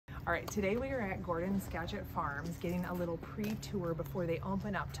All right, today we are at Gordon Skagit Farms getting a little pre-tour before they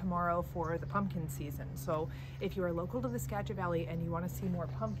open up tomorrow for the pumpkin season. So if you are local to the Skagit Valley and you want to see more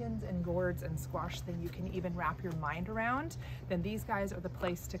pumpkins and gourds and squash than you can even wrap your mind around, then these guys are the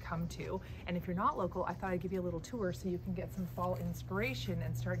place to come to. And if you're not local, I thought I'd give you a little tour so you can get some fall inspiration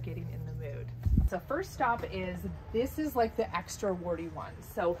and start getting in the mood. So first stop this is like the extra warty ones.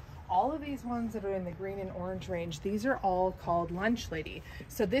 So all of these ones that are in the green and orange range, these are all called Lunch Lady.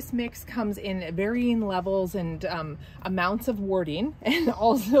 So this mix comes in varying levels and amounts of warding, and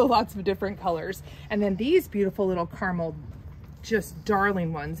also lots of different colors. And then these beautiful little caramel, just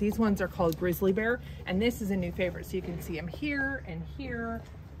darling ones. These ones are called Grizzly Bear, and this is a new favorite. So you can see them here and here,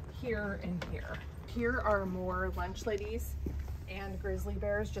 here and here. Here are more Lunch Ladies and Grizzly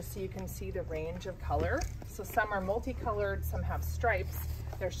Bears, just so you can see the range of color. So some are multicolored, some have stripes.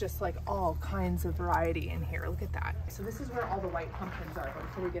 There's just like all kinds of variety in here. Look at that. So this is where all the white pumpkins are, but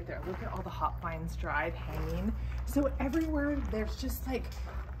before we get there, look at all the hop vines dried, hanging. So everywhere, there's just like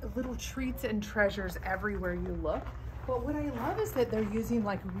little treats and treasures everywhere you look. But what I love is that they're using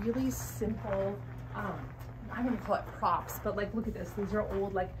like really simple, I'm gonna call it props, but like, look at this. These are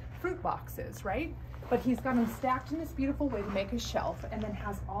old like fruit boxes, right? But he's got them stacked in this beautiful way to make a shelf, and then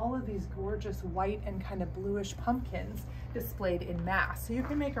has all of these gorgeous white and kind of bluish pumpkins displayed in mass. So you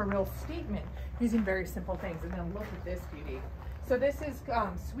can make a real statement using very simple things. And then look at this beauty. So this is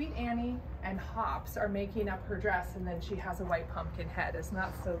Sweet Annie and Hops are making up her dress, and then she has a white pumpkin head. Isn't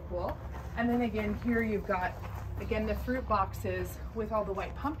that so cool? And then again, here you've got, again, the fruit boxes with all the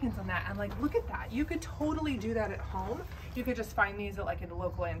white pumpkins on that. And like, look at that. You could totally do that at home. You could just find these at like a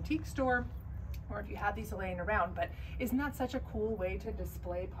local antique store, or if you have these laying around. But isn't that such a cool way to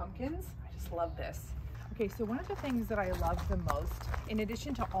display pumpkins? I just love this. Okay, so one of the things that I love the most, in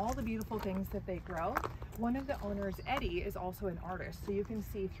addition to all the beautiful things that they grow, one of the owners, Eddie, is also an artist. So you can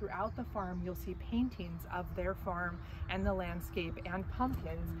see throughout the farm, you'll see paintings of their farm and the landscape and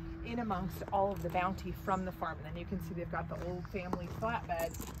pumpkins in amongst all of the bounty from the farm. And then you can see they've got the old family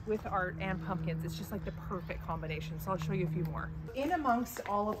flatbed with art and pumpkins. It's just like the perfect combination. So I'll show you a few more. In amongst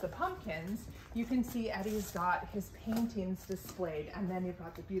all of the pumpkins, you can see Eddie's got his paintings displayed, and then you've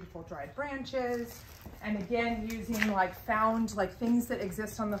got the beautiful dried branches. And again, using like found like things that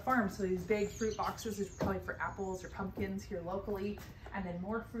exist on the farm. So these big fruit boxes is probably for apples or pumpkins here locally, and then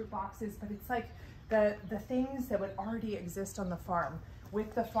more fruit boxes. But it's like the things that would already exist on the farm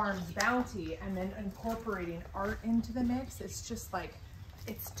with the farm's bounty, and then incorporating art into the mix. It's just like,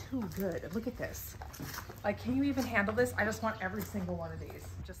 it's too good. Look at this. Like, can you even handle this? I just want every single one of these.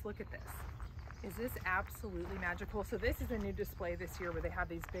 Just look at this. Is this absolutely magical? So this is a new display this year where they have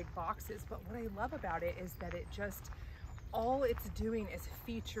these big boxes, but what I love about it is that it just, all it's doing is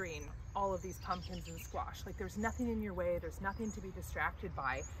featuring all of these pumpkins and squash. Like, there's nothing in your way, there's nothing to be distracted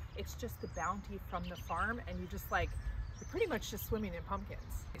by. It's just the bounty from the farm, and you just like, you're pretty much just swimming in pumpkins.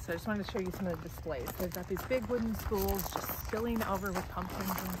 So I just wanted to show you some of the displays. So they've got these big wooden stools just spilling over with pumpkins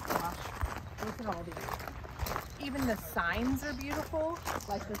and squash. Look at all these. Even the signs are beautiful,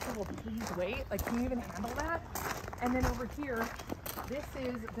 like this little please wait. Like, can you even handle that? And then over here, this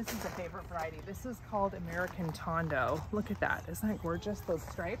is a favorite variety. This is called American Tondo. Look at that. Isn't that gorgeous? Those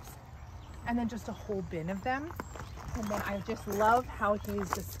stripes. And then just a whole bin of them. And then I just love how he's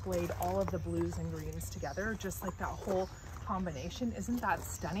displayed all of the blues and greens together, just like that whole combination. Isn't that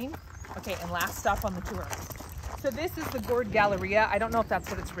stunning? Okay, and last stop on the tour. So this is the Gourd Galleria. I don't know if that's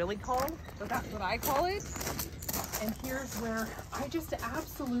what it's really called, but that's what I call it. And here's where I just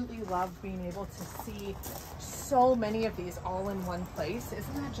absolutely love being able to see so many of these all in one place.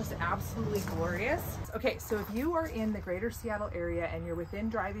 Isn't that just absolutely glorious? Okay, so if you are in the greater Seattle area and you're within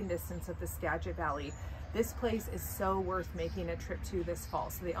driving distance of the Skagit Valley, this place is so worth making a trip to this fall.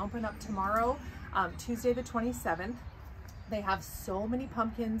 So they open up tomorrow, Tuesday the 27th. They have so many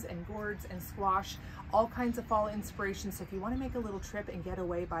pumpkins and gourds and squash, all kinds of fall inspiration. So if you want to make a little trip and get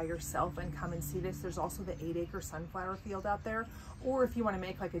away by yourself and come and see this, there's also the 8-acre sunflower field out there. Or if you want to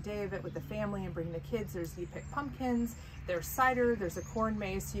make like a day of it with the family and bring the kids, there's You Pick Pumpkins, there's cider, there's a corn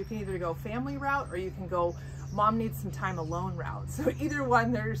maze. So you can either go family route or you can go mom needs some time alone route. So either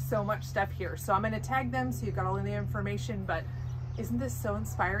one, there's so much stuff here. So I'm going to tag them so you've got all of the information, but isn't this so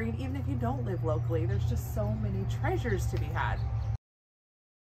inspiring? Even if you don't live locally, there's just so many treasures to be had.